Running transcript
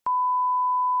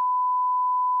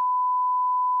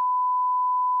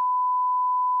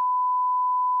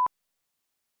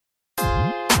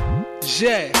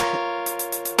Yeah,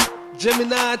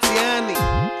 Geminai Tiani,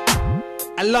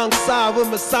 alongside with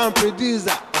my sound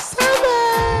producer,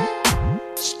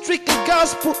 strictly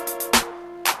gospel,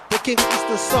 taking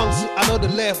Christian songs to another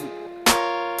level,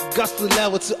 gospel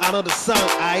level to another song.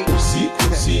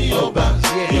 Kosi ọba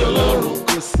bí Ọlọ́run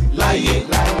láyé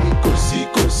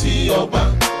Kosi ọba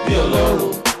bí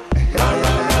Ọlọ́run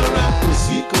rárá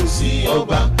Kosi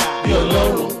ọba bí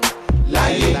Ọlọ́run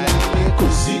láyé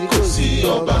Kosi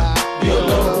ọba bí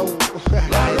Ọlọ́run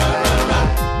rárá.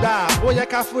 Gbà ó yẹ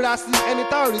ká fura sí ẹni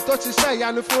tá ò rí tó ṣiṣẹ́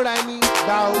ìyanu fúnra ẹni.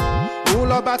 Gbà ó òun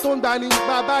lọ́ba tó ń gbani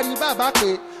bàbá rí bàbá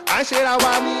pé à ń ṣera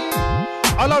wa ni.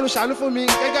 Ọlọ́run ṣàánú fún mi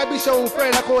gẹ́gẹ́ bí iṣẹ́ òun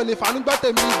fẹ́ rẹ kó o lè fàánú gbọ́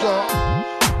tèmi jọ.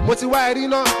 Mo ti wá ẹ̀rí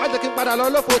náà má jẹ́ kí n padà lọ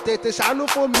lófo tètè ṣàánú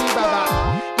fún mi bàbá.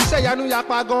 Iṣẹ́ ìyanu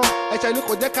yapa gan ẹ̀ṣẹ̀ ni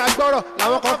kò jẹ́ ká gbọ́rọ̀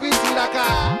làwọn kan fi ń tiraka.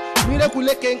 Mírèkù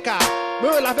lékè ń kà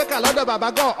mẹ́rin la fẹ́ kà lọ́dọ̀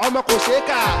bàbá gan ọmọ kò ṣeé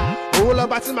kà. Òun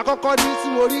lọ́ba tí màá kọ́kọ́ rí tí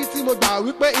mo rí tí mo gbà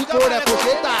wípé ipò rẹ̀ kò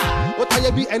ṣeé tà. Ó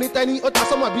tayé bí ẹni tẹ́ni ó ta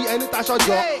sọ́mọ̀ bí ẹni taṣọ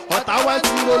jọ. Ọ̀tá wá ń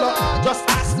tiro lọ just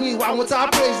ask me why mo ta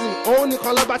praising. Òun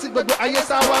nìkan lọ́ba tí gbogbo ayé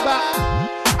sá wá bá.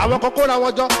 Àwọn kan kóra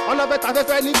wọn jọ ọ̀nà bẹ́ẹ̀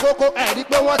tafẹ́fẹ́ ní kókó ẹ̀rí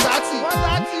pé wọ́n ta tì.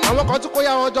 Àwọn kan tún kó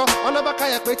ya wọn jọ ọ̀nà bá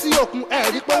kayẹ̀ pé tí òkun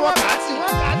ẹ̀rí pé wọ́n kà á tì.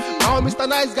 Àwọn Mr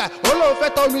Nice Guy olóhùn fẹ́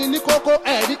tọ́ mi ní kókó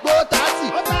ẹ̀rí pé ó ta tì.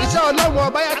 Iṣẹ́ Ọlọ́run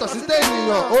ọba yàtọ̀ sí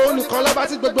tènìyàn òun nìkan lọ́ba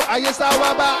tí gbogbo ayé sá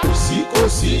wá bá.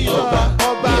 Kosi ọba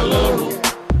bí Ọlọ́run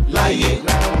láyé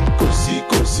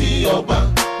Kosi ọba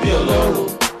bí Ọlọ́run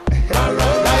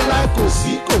rárá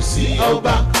Kosi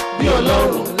ọba bí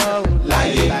Ọlọ́run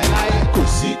láyé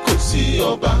Kosi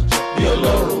ọba bí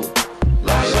Ọlọ́run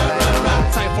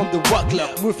rárá. Time from the work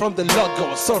love, move from the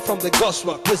logo, song from the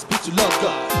gospel, praise be to Lord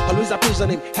God. Always I praise on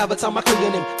him, have a time I call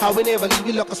your name. How we never leave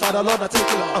you look aside, the Lord I take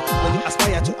you up. When you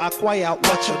aspire to acquire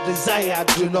what you desire,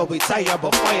 do not retire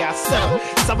but fire.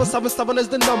 777 is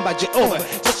the number, Jehovah.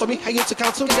 Just for me, how you to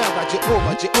count together,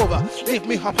 Jehovah. Lift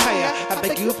me up higher. I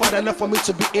beg you, Father, enough for me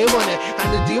to be a runner. And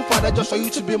the dear Father, just for you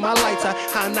to be my lighter.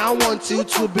 And I want you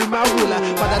to be my ruler.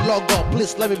 Father, Lord God,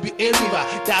 please let me be a river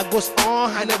that goes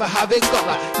on. I never have a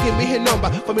cover. Give me a number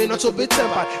for me not to be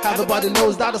tempered. Everybody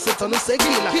knows that the Satan is a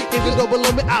killer. If you don't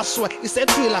believe me, I swear it's a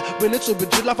thriller. We need to be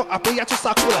driller for a prayer to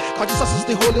Sakura. Cause Jesus is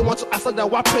the holy one to answer that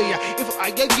one prayer. If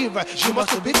I get giver, she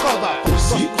must be covered.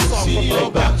 Kosi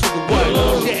ọba bí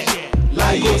Ọlọ́run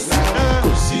láyé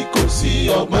Kosi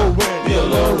ọba bí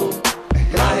Ọlọ́run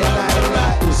rárá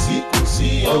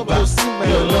Kosi ọba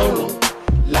bí Ọlọ́run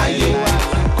láyé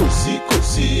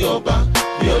Kosi ọba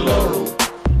bí Ọlọ́run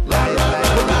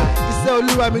rárá. Iṣẹ́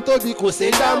Olúwa mi tóbi kò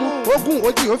ṣeé dámú. Ogun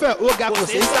òdì ó fẹ́ ó ga kò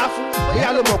ṣeé sá fún.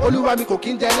 Bóyá ló mọ̀ Olúwa mi kò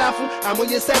kí ń jẹ lá fún.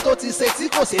 Àmọye iṣẹ́ tó ti ṣe tí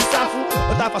kò ṣeé sá fún.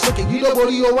 Ọ̀tá fàsókè yìí ló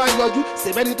borí ó wá yọjú.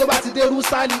 Ṣèbẹ́ni tó bá ti dé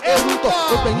rúsálì eérú tọ̀.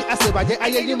 Gbogbo ẹ̀yin àṣebàjẹ́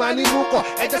ayé yín máa ní mú kọ̀.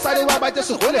 Ẹ jẹ́ sáré wá bá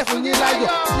Jésù kó lè fún yín láyọ̀.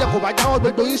 Tí ẹ kò bá jáwọ́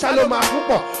gbogbo yín ṣá ló máa fún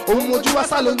pọ̀. Òun mojú wá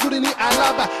sá ló ń dúró ní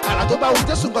alábà. Àrà tó bá wù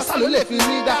Jésù gan sá ló lè fi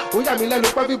rí dá. Ó yà mí lẹ́nu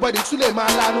pé everybody tún lè máa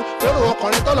lanu. Lérò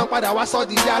ọkùnrin tọ́lọ́ padà wá sọ́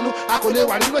di yanu. A kò lè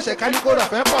wà nínú ẹ̀ṣẹ̀ ká ní kó rọ̀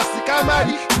fẹ́ pọ̀ sí ká má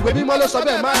rí. Ìwé mímọ́ ló sọ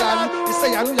bẹ́ẹ̀ má lanu. Iṣẹ́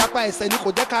ìyanu yapa ẹ̀ṣẹ̀ ni kò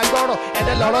jẹ́ ká gbọ́rọ̀.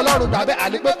 Ẹ̀dẹ̀ lọ̀rọ̀ Ọlọ́run gbà bẹ́ẹ̀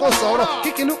àní pé kò sọ̀rọ̀.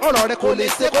 Kíkinú ọ̀rọ̀ rẹ kò lè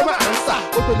ṣe kó má ànsà.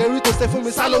 Gbogbo lè rí tó ṣe fún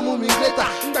mi sá ló mú mi létà.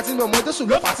 Nígbà tí mi ò mọ Jésù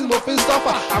ló fà tí mo fi ń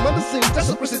sọ́fà. Àmọ́ bí sin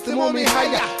Jésù Kristi ti mú mi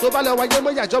háyà. Tó bá lọ wáyé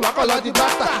mọ́ ìyàjọ́ wákọ̀ lọ di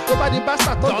bástà. Tó bá di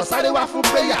bástà tó lọ sáré wá fún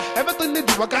prayer. Everything need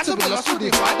the got to be lost to the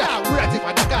Father. Wúrà ti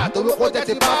fàdákà àtòwé kó jẹ́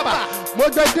ti pápá. Mo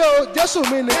gbẹdẹ o, Jésù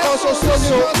mi nìkan ṣoṣo ni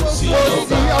o. Mo sì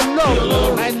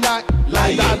Ọlọ́run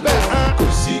láyé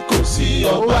Kosi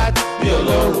ọba bí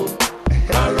Ọlọ́run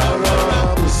rárá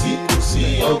Kosi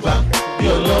ọba bí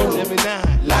Ọlọ́run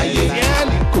láyé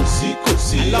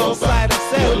Kosi ọba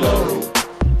bí Ọlọ́run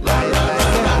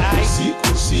rárá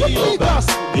Kosi ọba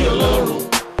bí Ọlọ́run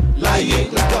láyé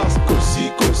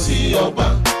Kosi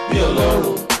ọba bí Ọlọ́run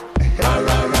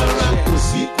rárá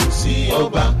Kosi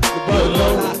ọba bí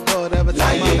Ọlọ́run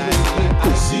láyé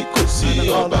Kosi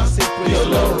ọba bí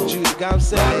Ọlọ́run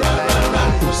rárá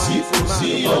Kosi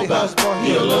ọba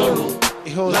bí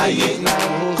Ọlọ́run láyé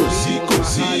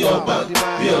Kosi ọba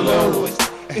bí Ọlọ́run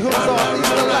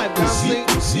rárá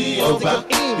Kosi ọba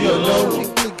bí Ọlọ́run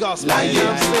láyé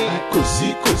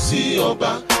Kosi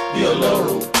ọba bí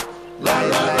Ọlọ́run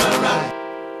rárá.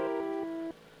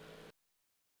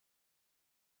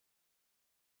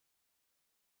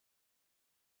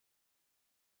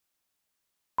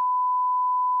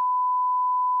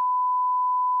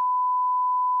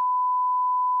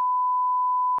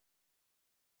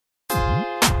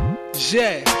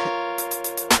 Yeah,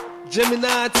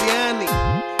 Geminai Tiani,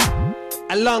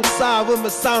 alongside with my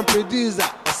sound producer,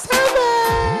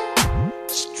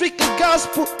 strictly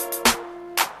gospel,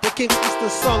 taking Christian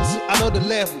songs to another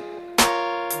level,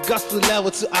 got to level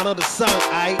to another song,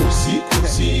 aye. kò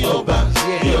sí ọba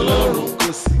bí Ọlọ́run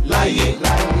láyé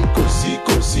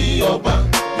kò sí ọba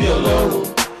bí Ọlọ́run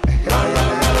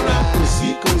rárá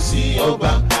kò sí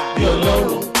ọba bí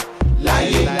Ọlọ́run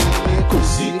láyé kò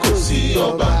sí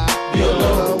ọba bí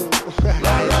Ọlọ́run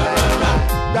rárá.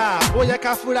 Gbà ó yẹ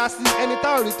ká fura sí ẹni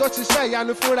tá ò rí tó ṣiṣẹ́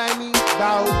ìyanu fúnra ẹni. Gbà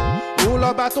ó òun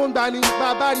lọ́ba tó ń gbani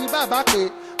bàbá rí bàbá pé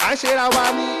à ń ṣera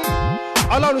wa ni.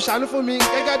 Ọlọ́run ṣàánú fún mi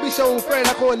gẹ́gẹ́ bí iṣẹ́ òun fẹ́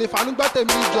rẹ kó o lè fàánú gbọ́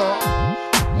tèmi jọ.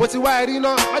 Mo ti wá ẹ̀rí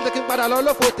náà má jẹ́ kí n padà lọ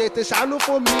lófo tètè ṣàánú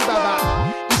fún mi bàbá.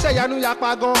 Iṣẹ́ ìyanu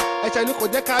yapa gan ẹ̀ṣẹ̀ ni kò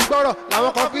jẹ́ ká gbọ́rọ̀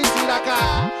làwọn kan fi ń tiraka.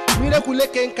 Mírèkù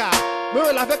lékè ń kà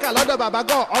mẹ́rin la fẹ́ kà lọ́dọ̀ bàbá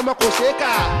gan ọmọ kò ṣeé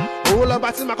kà. Òun lọ́ba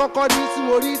tí màá kọ́kọ́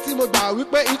rí tí mo gbà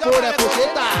wípé ipò rẹ̀ kò ṣeé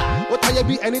tà. Ó tayé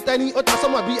bí ẹni tẹ́ni ó ta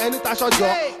sọ́mọ̀ bí ẹni ta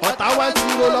ṣọ́jọ́. Ọ̀tá wá ń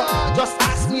tiro lọ just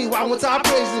ask me why mo ta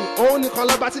praising. Òun nìkan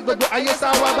lọ́ba tí gbogbo ayé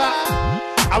sá wá bá.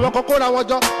 Àwọn kan kóra wọn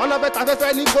jọ ọ̀nà bẹ́ẹ̀ ta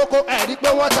fẹ́fẹ́ ní kókó ẹ̀rí pé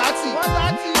wọ́n ta tì.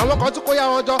 Àwọn kan tún kóyà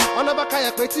wọn jọ ọ̀nà bá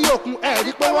kayẹ̀ pé tí òkun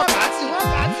ẹ̀rí pé wọ́n kà tì.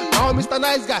 Àwọn Mr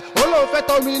Nice Guy olóhùn fẹ́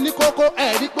tọ́ mi ní kókó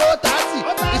ẹ̀rí pé ó ta tì.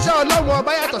 Iṣẹ́ Ọlọ́run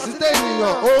ọba yàtọ̀ sí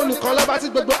tèèyàn òun nìkan lọ́ba tí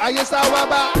gbogbo ayé sá wá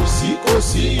bá. kò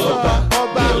sí ọba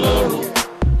bí Ọlọ́run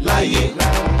láyé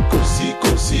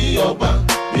kò sí ọba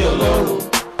bí Ọlọ́run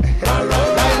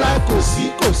rárá kò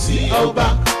sí ọba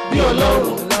bí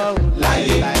Ọlọ́run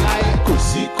láyé kò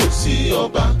sí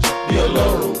ọba bí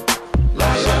Ọlọ́run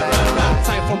rárá.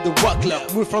 Time from the work club,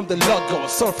 move from the logo,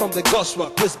 song from the gospel,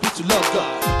 praise be to Lord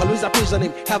God. Always I praise your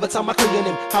name, have a time I call your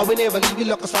name. How we never leave you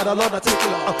look aside, the Lord I take you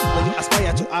long. When you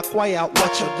aspire to acquire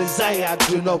what you desire,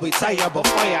 do not retire but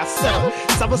fire.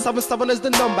 777 is the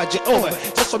number, Jehovah.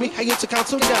 Just for me, how you to count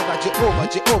together,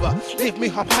 Jehovah. Lift me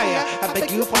up higher. I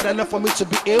beg you, Father, not for me to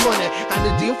be a runner. And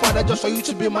the dear Father, just for you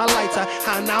to be my lighter.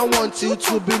 And I want you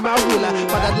to be my ruler.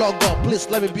 Father, Lord God, please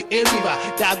let me be a river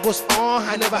that goes on.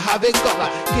 I never have a dollar.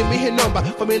 Give me a number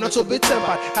for me not to be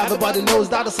tempered. Everybody knows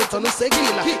that the Satan is a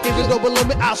killer. If you don't believe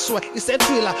me, I swear it's a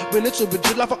thriller. We need to be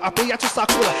driller for a prayer to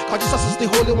circular. Cause Jesus is the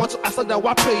holy one to answer that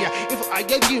one prayer. If I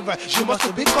get given, she must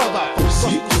be covered. Kò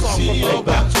sí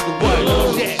ọba bí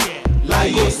Ọlọ́run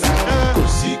láyé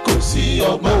kò sí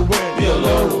ọba bí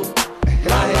Ọlọ́run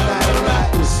rárá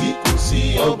kò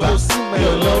sí ọba bí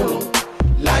Ọlọ́run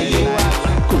láyé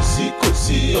kò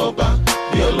sí ọba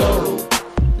bí Ọlọ́run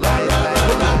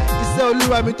rárá. Iṣẹ́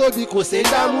Olúwa mi tóbi kò ṣeé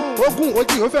dámú. Ogun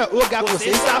òjì ó fẹ́ ó ga kò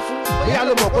ṣeé sá fún. Bóyá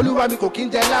ló mọ̀ Olúwa mi kò kí ń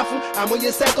jẹ láfún. Àmọye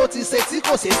iṣẹ́ tó ti ṣe tí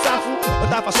kò ṣeé sá fún. Ó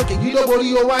ta fàsókè yìí ló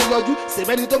borí ó wá ń yọjú.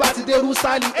 Sèmẹ́ni tó bá ti dé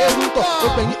Rúsálì eru tọ̀. Ó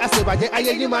gbẹ̀yìn àṣebàjẹ́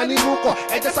ayé yín máa ní mú kọ̀.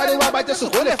 Ẹ jẹ́ sáré wá bá Jésù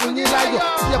kó lè fún yín láyọ̀.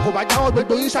 Tí ẹ kò bá jáwọ́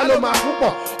gbogbo yín ṣá ló máa fún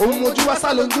pọ̀. Òun mojú wá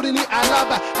sá ló ń dúrí ní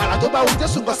Alábà. Àrà tó bá wù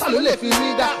Jésù gan sá ló lè fi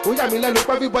rí dá. Ó yà mí lẹ́nu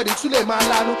pé everybody tún lè máa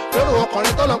lanu. Lérò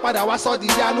ọkùnrin tọ́lọ́ padà wá sọ́ di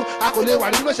yanu. A kò lè wà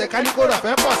nínú ẹ̀ṣẹ̀ ká ní kó rọ̀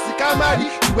fẹ́ pọ̀ sí ká má rí.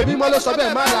 Ìwé mímọ́ ló sọ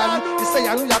bẹ́ẹ̀ má lanu. Iṣẹ́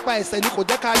ìyanu yapa ẹ̀ṣẹ̀ ni kò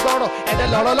jẹ́ ká gbọ́rọ̀. Ẹ̀dẹ̀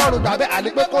lọ̀rọ̀ Ọlọ́run gbà bẹ́ẹ̀ àní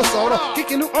pé kò sọ̀rọ̀.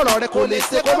 Kíkinú ọ̀rọ̀ rẹ kò lè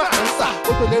ṣe kó má ànsà.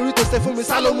 Ó pèlè rí tó ṣe fún mi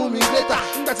sá ló mú mi létà.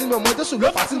 Nígbà tí mo mọ Jésù ló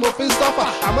fà tí mo fi ń sọ́fà.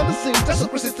 Àmọ́ bí sin Jésù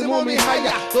Kristi ti mú mi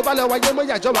háyà. Tó bá lọ wáyé mọ́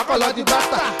yàjọ́ wá kọ́ lọ di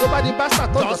bástà. Tó bá di bástà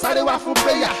tó lọ sáré wá fún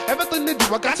péyà. Everything need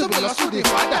ìwọ got to be lost to the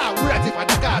Father. Wúrà ti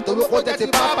fàdákà àtòwé kó jẹ́ ti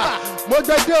pápá. Mo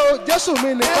gbẹgbẹ́ o, Jésù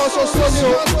mi nìkan ṣoṣo ni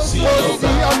o. Kò sí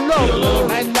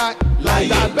Ọlọ́run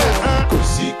láyé kò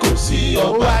sí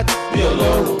ọba bí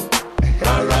Ọlọ́run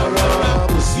rárá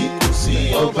kò sí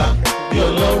ọba bí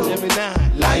Ọlọ́run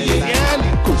láyé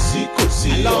kò sí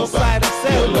ọba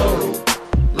bí Ọlọ́run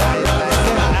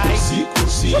rárá kò sí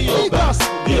ọba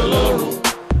bí Ọlọ́run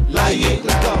láyé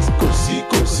kò sí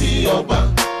ọba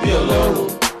bí Ọlọ́run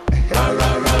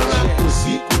rárá kò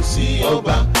sí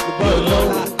ọba bí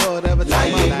Ọlọ́run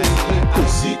láyé kò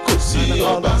sí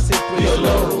ọba bí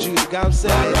Ọlọ́run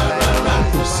rárá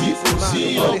kò sí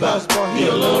ọba bí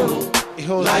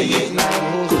Ọlọ́run láyé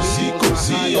kò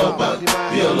sí ọba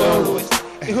bí Ọlọ́run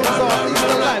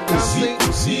rárá kò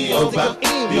sí ọba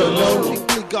bí Ọlọ́run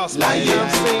láyé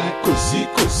kò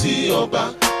sí ọba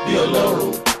bí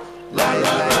Ọlọ́run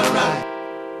rárá.